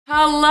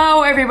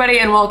Hello everybody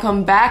and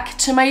welcome back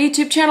to my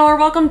YouTube channel, or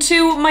welcome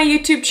to my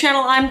YouTube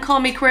channel. I'm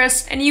Call Me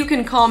Chris and you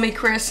can call me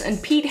Chris,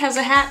 and Pete has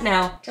a hat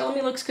now. Tell him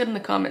he looks good in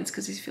the comments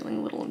because he's feeling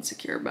a little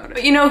insecure about it.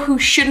 But you know who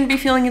shouldn't be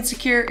feeling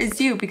insecure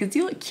is you, because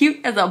you look cute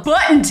as a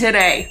button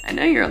today. I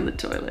know you're on the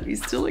toilet, you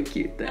still look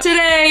cute though.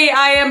 Today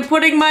I am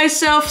putting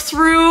myself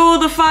through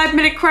the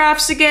 5-minute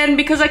crafts again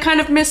because I kind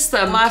of missed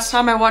them. Last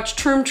time I watched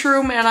Troom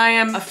Troom and I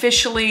am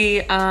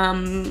officially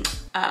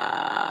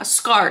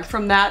scarred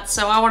from that,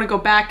 so I want to go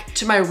back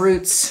to my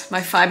roots,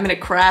 my 5-minute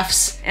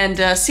crafts, and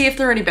see if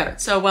they're any better.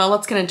 So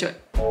let's get into it.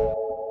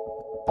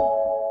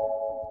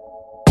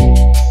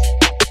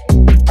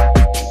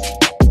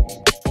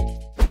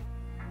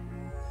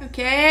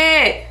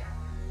 Okay,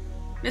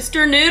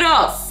 Mr.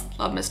 Noodles.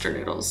 Love Mr.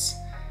 Noodles.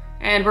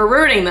 And we're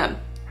ruining them.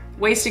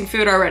 Wasting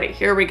food already.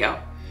 Here we go.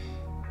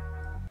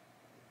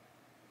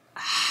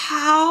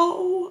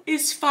 How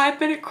is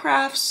 5-minute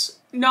crafts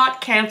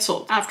not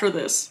canceled after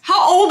this?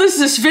 How old is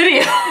this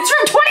video? It's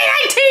from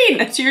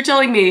 2019! So you're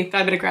telling me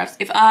 5-minute crafts.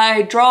 If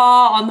I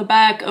draw on the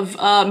back of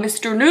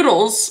Mr.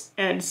 Noodles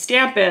and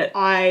stamp it,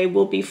 I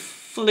will be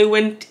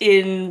fluent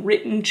in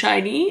written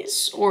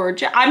Chinese or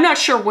I'm not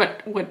sure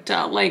what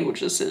language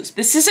this is.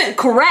 This isn't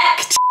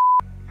correct!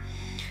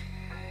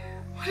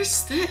 What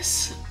is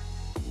this?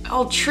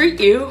 I'll treat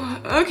you.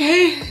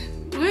 Okay,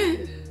 what?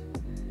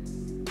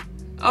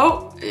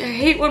 Oh, I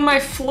hate when my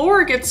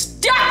floor gets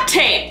duct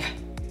tape!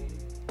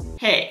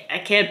 Hey, I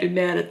can't be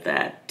mad at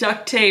that.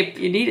 Duct tape,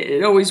 you need it.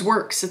 It always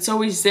works. It's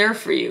always there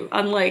for you.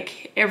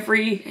 Unlike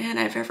every man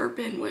I've ever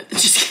been with.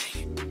 Just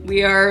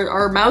kidding.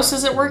 Our mouse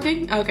isn't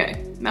working?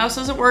 Okay, mouse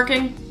isn't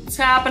working. It's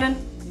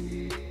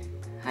happening.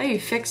 How do you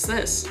fix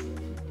this?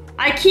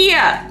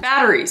 IKEA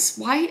batteries.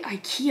 Why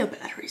IKEA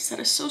batteries? That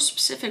is so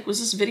specific.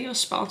 Was this video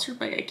sponsored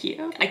by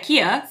IKEA?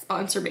 IKEA,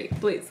 sponsor me,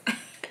 please.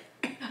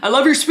 I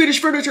love your Swedish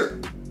furniture.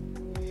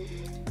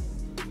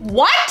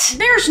 What?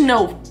 There's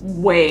no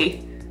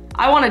way.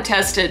 I want to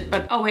test it,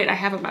 but oh wait, I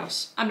have a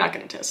mouse. I'm not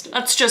gonna test it.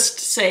 Let's just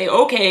say,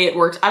 okay, it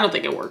works. I don't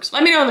think it works.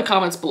 Let me know in the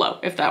comments below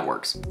if that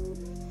works.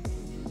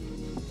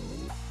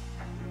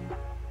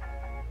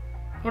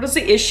 What is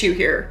the issue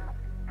here?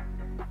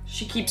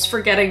 She keeps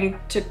forgetting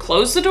to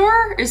close the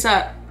door? Is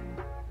that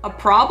a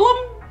problem?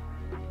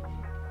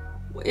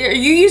 Are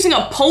you using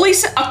a pulley,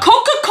 a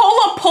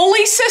Coca-Cola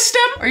pulley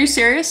system? Are you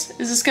serious?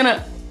 Is this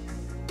gonna...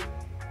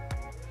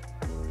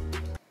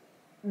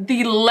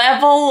 The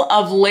level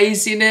of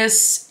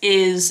laziness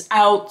is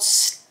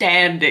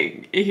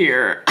outstanding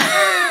here.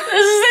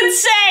 This is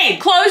insane!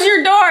 Close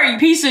your door, you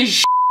piece of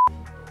shit!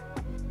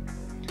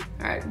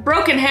 Alright,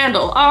 broken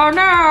handle. Oh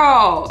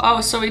no! Oh,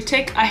 so we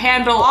take a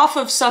handle off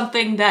of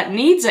something that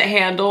needs a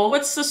handle.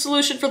 What's the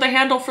solution for the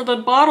handle for the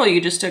bottle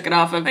you just took it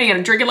off of? Are you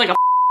gonna drink it like a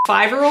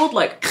 5-year-old?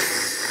 Like...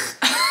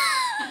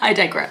 I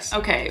digress.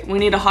 Okay, we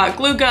need a hot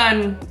glue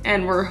gun,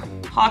 and we're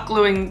hot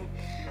gluing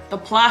the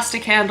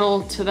plastic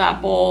handle to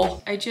that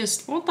bowl.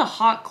 Won't the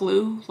hot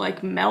glue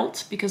like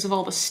melt because of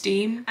all the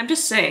steam? I'm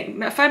just saying,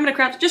 5-minute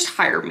crafts, just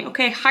hire me,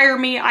 okay? Hire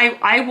me,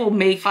 I will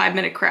make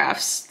 5-minute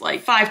crafts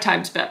like 5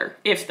 times better,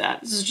 if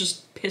that. This is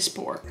just piss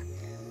poor.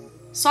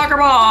 Soccer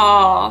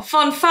ball.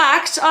 Fun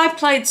fact, I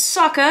played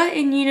soccer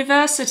in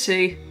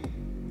university.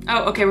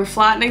 Oh, okay, we're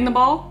flattening the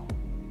ball?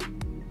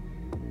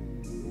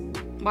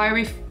 Why are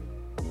we,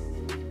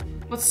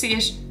 what's the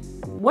issue?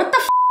 What the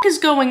f is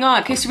going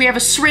on? Okay, so we have a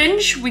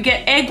syringe, we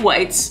get egg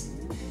whites.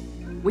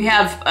 We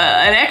have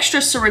an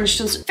extra syringe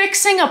to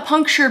fixing a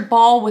punctured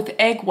ball with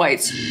egg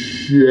whites.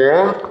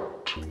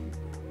 What?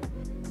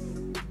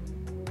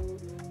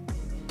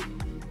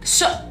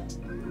 So,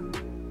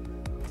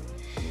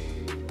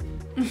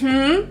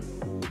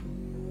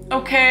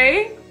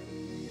 okay.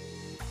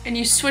 And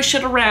you swish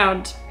it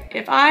around.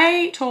 If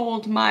I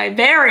told my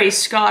very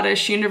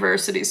Scottish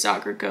university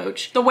soccer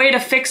coach the way to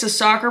fix a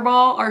soccer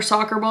ball, our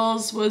soccer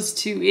balls, was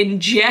to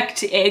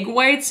inject egg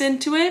whites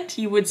into it,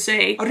 he would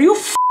say, "Are you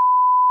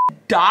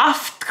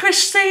daft,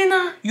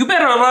 Christina? You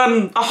better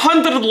run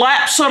 100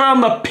 laps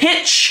around the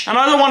pitch, and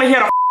I don't want to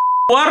hear a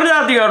word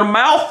out of your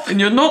mouth, and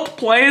you're not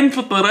playing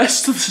for the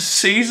rest of the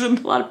season."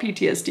 A lot of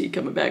PTSD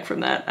coming back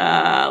from that.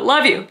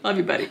 Love you,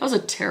 buddy. That was a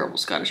terrible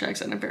Scottish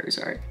accent, I'm very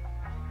sorry.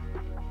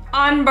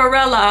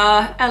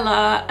 Umbrella,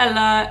 Ella.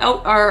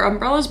 Oh, our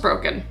umbrella's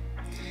broken.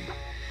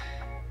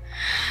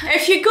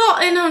 If you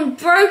got an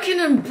unbroken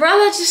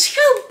umbrella, just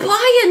go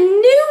buy a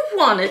new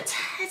one. It's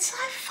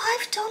like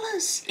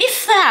 $5.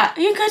 If that.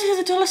 You go to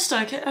the dollar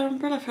store, get an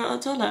umbrella for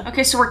 $1.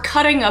 Okay, so we're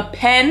cutting a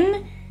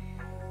pen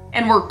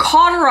and we're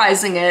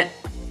cauterizing it,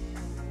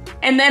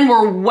 and then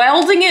we're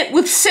welding it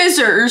with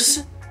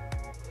scissors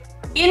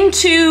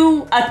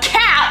into a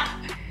cap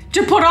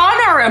to put on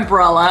our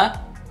umbrella,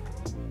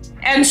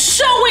 and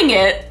sewing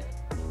it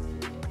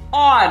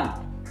on.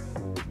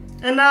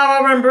 And now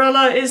our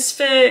umbrella is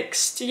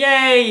fixed,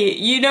 yay.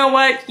 You know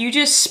what? You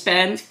just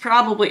spent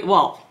probably,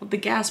 well, with the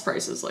gas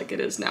prices like it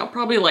is now,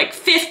 probably like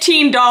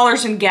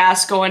 $15 in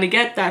gas going to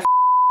get that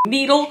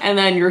needle, and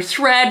then your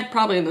thread,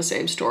 probably in the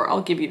same store,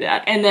 I'll give you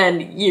that. And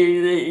then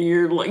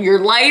your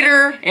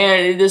lighter,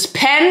 and this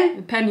pen,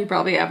 the pen you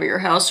probably have at your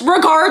house,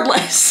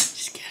 regardless.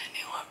 Just get a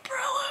new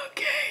umbrella,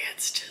 okay?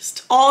 It's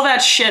just, all that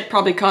shit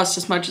probably costs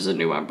as much as a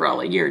new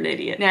umbrella. You're an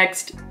idiot.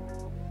 Next.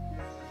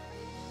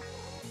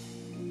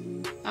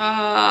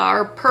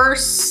 Our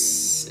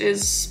purse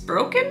is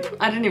broken?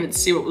 I didn't even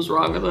see what was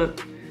wrong with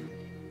it.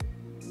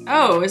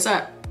 Oh, is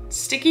that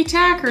sticky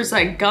tack or is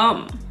that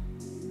gum?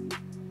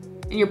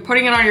 And you're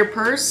putting it on your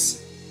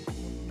purse?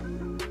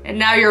 And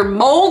now you're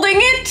molding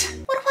it?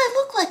 What do I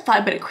look like,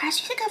 5 Minute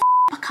Crafts? You think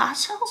I'm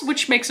Picasso?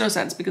 Which makes no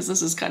sense because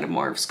this is kind of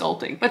more of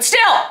sculpting. But still!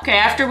 Okay,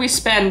 after we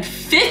spend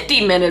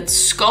 50 minutes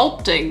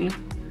sculpting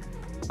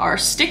our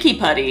sticky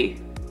putty,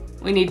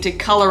 we need to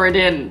color it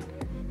in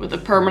with a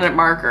permanent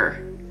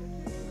marker.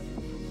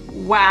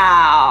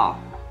 Wow.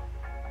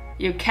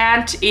 You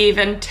can't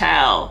even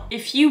tell.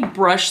 If you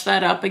brush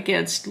that up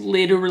against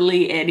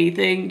literally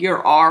anything,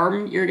 your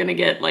arm, you're gonna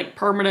get like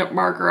permanent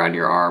marker on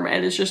your arm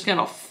and it's just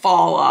gonna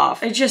fall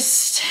off. I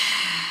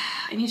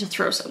need to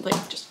throw something.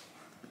 Just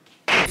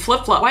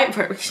flip-flop.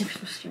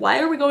 Why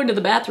are we going to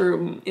the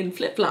bathroom in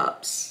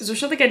flip-flops? Is there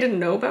something I didn't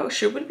know about?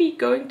 Should we be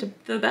going to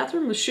the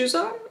bathroom with shoes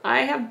on? I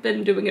have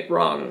been doing it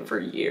wrong for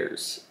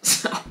years.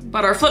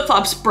 But our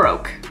flip-flops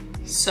broke.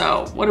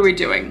 So what are we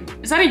doing?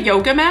 Is that a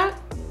yoga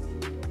mat?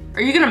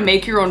 Are you gonna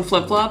make your own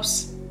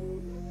flip-flops?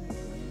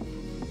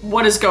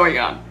 What is going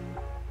on?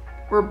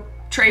 We're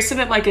tracing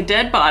it like a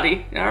dead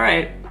body. All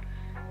right.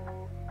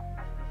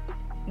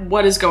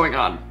 What is going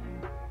on?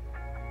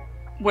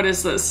 What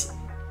is this?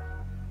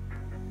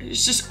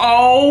 It's just,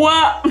 oh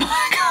my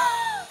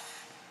God.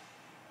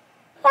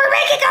 We're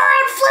making our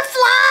own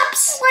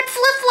flip-flops. What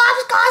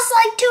flip-flops cost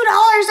like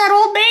 $2 at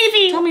Old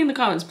Navy? Tell me in the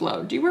comments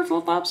below. Do you wear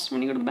flip-flops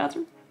when you go to the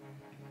bathroom?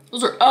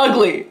 Those are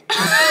ugly.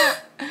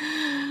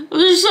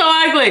 Those are so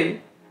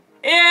ugly.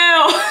 Ew.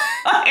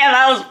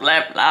 Yeah, those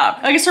flip-flops.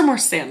 I guess they're more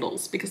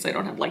sandals because they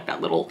don't have like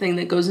that little thing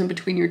that goes in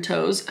between your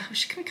toes. Oh,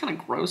 she's got kind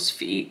of gross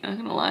feet. I'm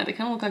not gonna lie, they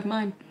kind of look like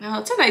mine. Oh,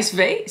 it's a nice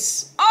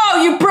vase.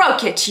 Oh, you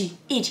broke it, you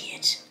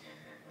idiot.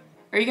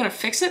 Are you gonna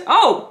fix it?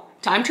 Oh,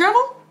 time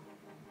travel?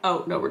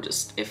 Oh, no, we're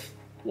just,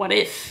 what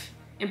if?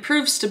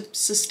 Improves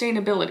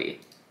sustainability.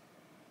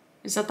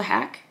 Is that the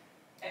hack?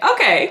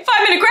 Okay,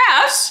 5 Minute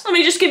Crafts. Let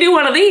me just give you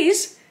one of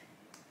these.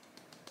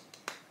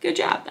 Good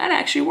job, that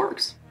actually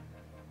works.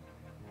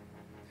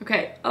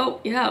 Okay, oh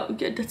yeah,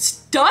 good.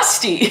 That's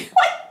dusty.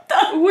 What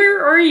the?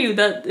 Where are you?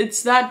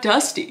 It's that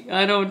dusty.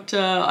 I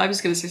was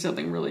gonna say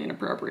something really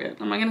inappropriate.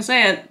 I'm not gonna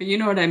say it, but you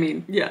know what I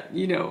mean. Yeah,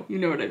 you know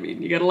what I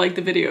mean. You gotta like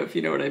the video if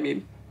you know what I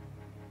mean.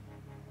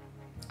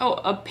 Oh,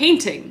 a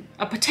painting,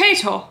 a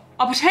potato,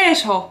 a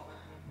potato.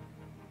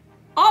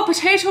 Oh,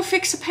 potato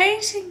fix a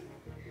painting.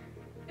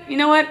 You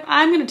know what?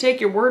 I'm gonna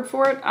take your word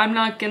for it. I'm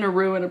not gonna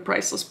ruin a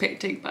priceless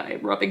painting by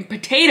rubbing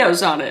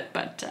potatoes on it,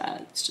 but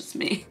it's just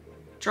me.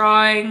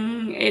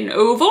 Drawing an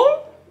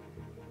oval?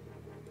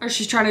 Or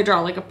she's trying to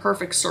draw like a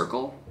perfect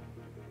circle?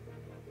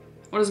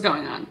 What is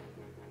going on?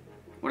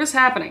 What is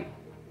happening?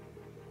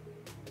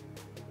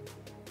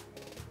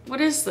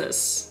 What is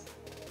this?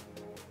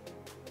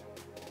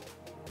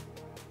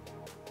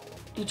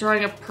 You're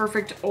drawing a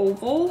perfect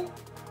oval?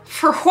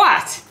 For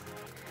what?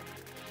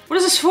 What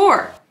is this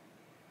for?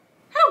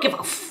 I don't give a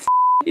f.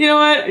 You know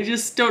what? I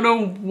just don't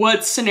know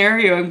what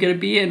scenario I'm gonna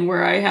be in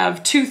where I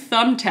have 2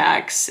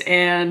 thumbtacks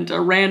and a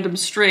random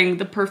string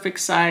the perfect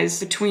size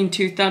between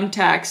 2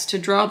 thumbtacks to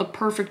draw the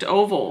perfect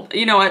oval.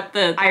 You know what?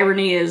 The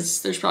irony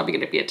is there's probably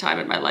gonna be a time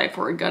in my life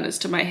where a gun is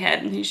to my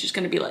head and he's just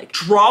gonna be like,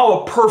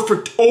 draw a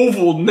perfect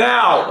oval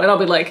now! And I'll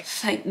be like,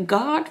 thank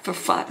God for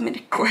 5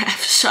 Minute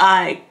Crafts.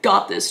 I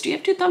got this. Do you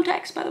have 2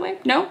 thumbtacks, by the way?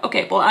 No?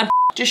 Okay, well,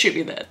 just shoot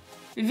me that.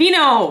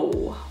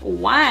 Vino,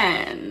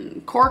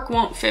 wine. Cork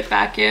won't fit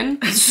back in.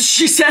 That's what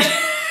she said.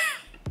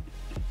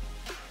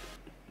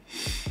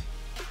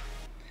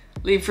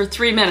 Leave for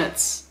 3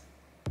 minutes.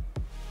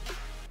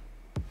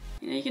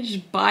 You know, you can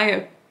just buy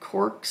a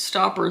cork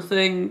stopper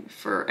thing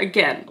for,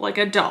 again, like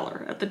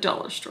 $1 at the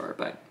dollar store,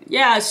 but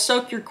yeah,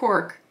 soak your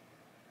cork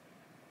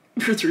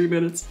for 3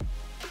 minutes.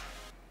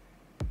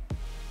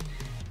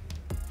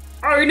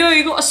 Oh no,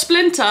 you got a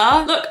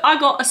splinter. Look, I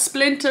got a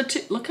splinter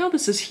too. Look how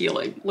this is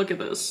healing. Look at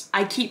this.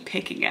 I keep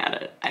picking at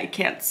it. I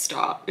can't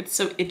stop. It's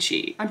so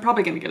itchy. I'm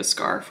probably gonna get a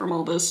scar from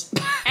all this.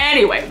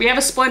 Anyway, we have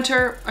a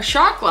splinter, a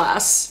shot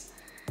glass.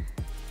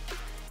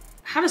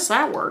 How does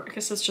that work? I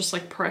guess it's just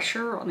like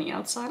pressure on the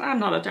outside. I'm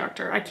not a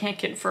doctor. I can't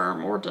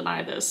confirm or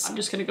deny this. I'm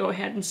just gonna go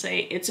ahead and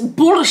say it's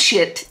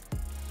bullshit.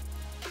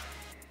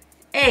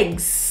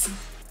 Eggs.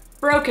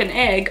 Broken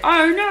egg.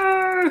 Oh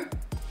no.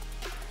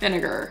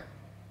 Vinegar.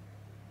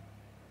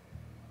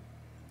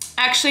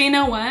 Actually, you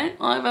know what?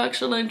 I've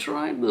actually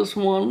tried this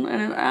one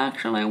and it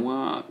actually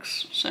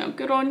works. So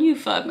good on you,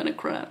 5 Minute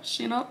Crafts.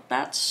 You know,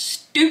 that's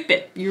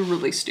stupid. You're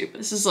really stupid.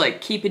 This is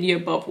like keeping you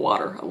above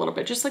water a little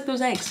bit, just like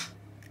those eggs.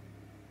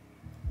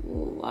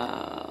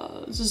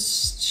 This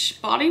is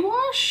body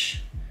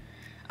wash?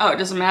 Oh, it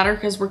doesn't matter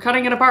because we're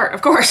cutting it apart,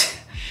 of course.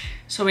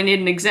 So we need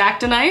an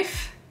X-Acto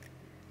knife,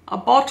 a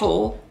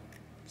bottle,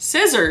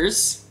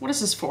 Scissors? What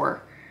is this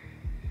for?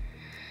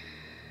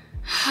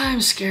 I'm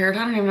scared.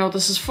 I don't even know what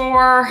this is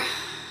for.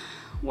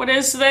 What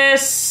is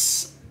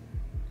this?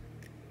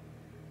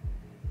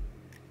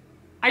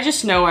 I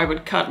just know I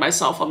would cut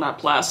myself on that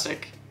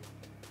plastic.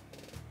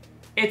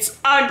 It's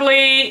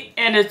ugly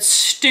and it's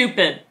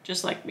stupid,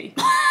 just like me.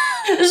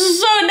 This is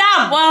so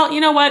dumb. Well,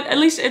 you know what? At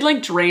least it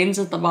like drains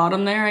at the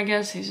bottom there, I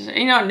guess.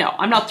 You know, no,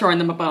 I'm not throwing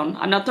them a bone.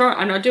 I'm not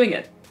doing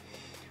it.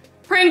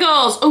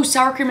 Pringles! Oh,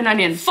 sour cream and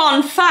onion.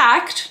 Fun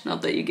fact,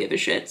 not that you give a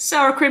shit.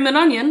 Sour cream and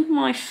onion,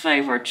 my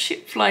favorite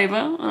chip flavor.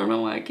 I don't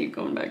know why I keep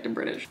going back to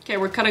British. Okay,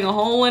 we're cutting a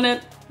hole in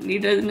it.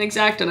 Need an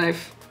X-Acto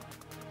knife.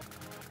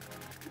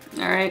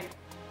 All right.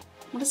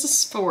 What is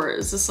this for?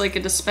 Is this like a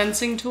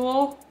dispensing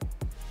tool?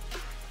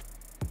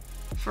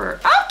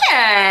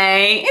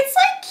 Okay, it's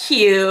like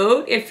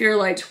cute if you're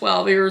like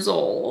 12 years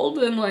old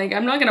and like,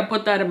 I'm not gonna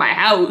put that in my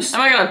house. I'm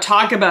not gonna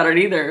talk about it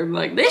either.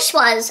 Like this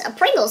was a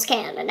Pringles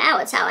can and now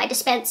it's how I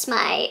dispense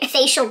my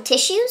facial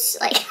tissues.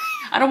 Like,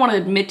 I don't want to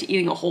admit to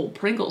eating a whole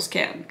Pringles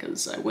can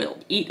because I will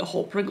eat a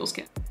whole Pringles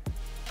can.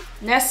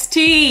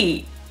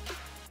 Nestea.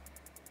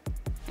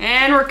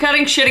 And we're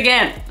cutting shit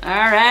again. All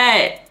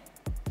right.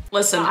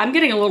 Listen, I'm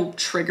getting a little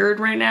triggered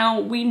right now.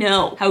 We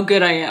know how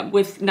good I am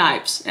with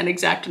knives and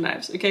X-Acto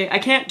knives, okay? I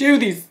can't do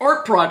these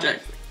art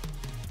projects.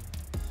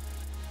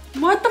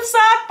 What the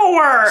that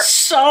for?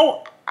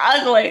 So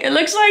ugly. It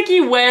looks like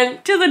you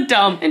went to the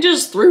dump and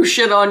just threw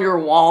shit on your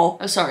wall.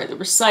 Oh, sorry, the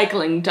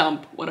recycling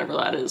dump, whatever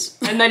that is.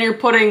 And then you're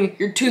putting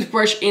your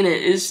toothbrush in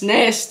it. It's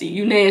nasty,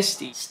 you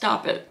nasty.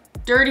 Stop it.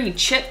 Dirty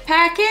chip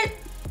packet?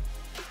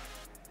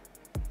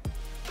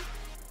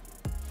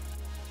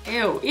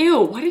 Ew,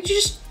 ew, why did you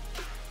just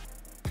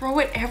throw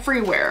it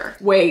everywhere?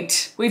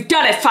 Wait, we've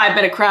done it, 5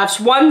 Minute Crafts.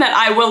 One that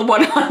I will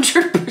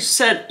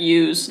 100%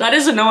 use. That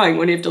is annoying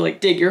when you have to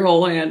like dig your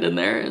whole hand in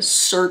there and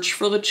search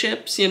for the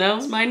chips, you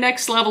know? My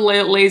next level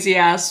lazy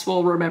ass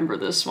will remember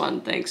this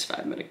one. Thanks,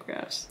 5 Minute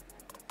Crafts.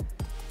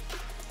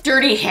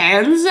 Dirty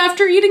hands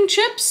after eating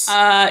chips?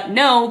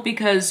 No,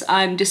 because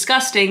I'm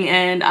disgusting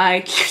and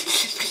I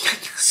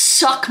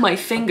suck my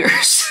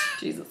fingers.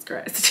 Jesus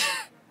Christ.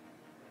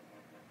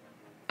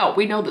 Oh,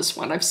 we know this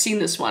one. I've seen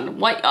this one.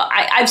 What?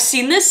 I've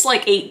seen this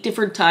like 8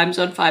 different times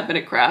on 5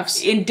 Minute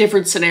Crafts in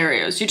different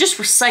scenarios. You're just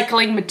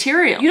recycling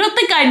material. You don't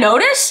think I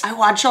notice? I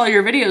watch all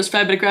your videos,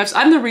 5 Minute Crafts.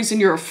 I'm the reason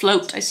you're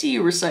afloat. I see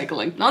you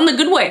recycling. Not in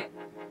the good way.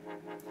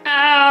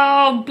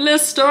 Ow,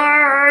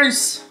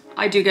 blisters.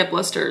 I do get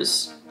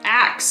blisters.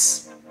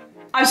 Axe.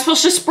 I'm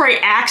supposed to spray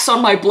Axe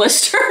on my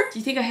blister? Do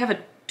you think I have a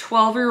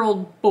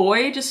 12-year-old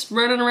boy just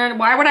running around?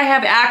 Why would I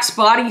have Axe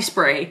body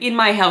spray in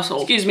my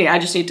household? Excuse me, I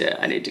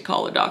need to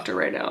call a doctor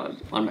right now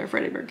on my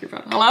Freddie Mercury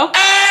phone. Hello?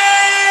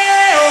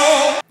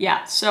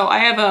 Yeah, so I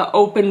have an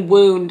open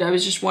wound. I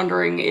was just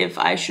wondering if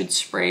I should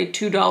spray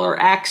 $2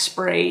 Axe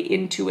spray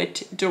into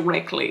it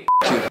directly.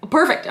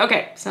 Perfect,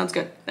 okay, sounds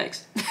good,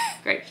 thanks.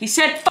 Great, he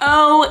said,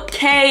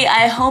 okay,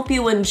 I hope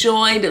you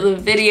enjoyed the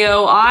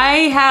video.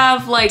 I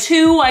have like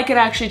 2 I could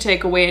actually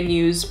take away and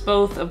use,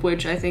 both of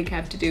which I think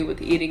have to do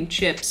with eating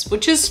chips,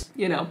 which is,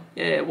 you know,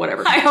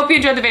 whatever. I hope you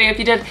enjoyed the video. If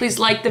you did, please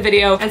like the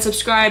video and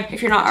subscribe.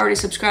 If you're not already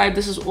subscribed,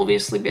 this is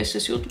obviously the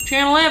bestest YouTube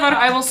channel ever.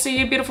 I will see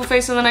your beautiful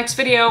face in the next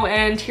video,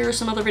 and here are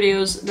some other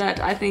videos that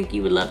I think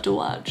you would love to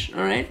watch,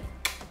 all right?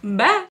 Bye.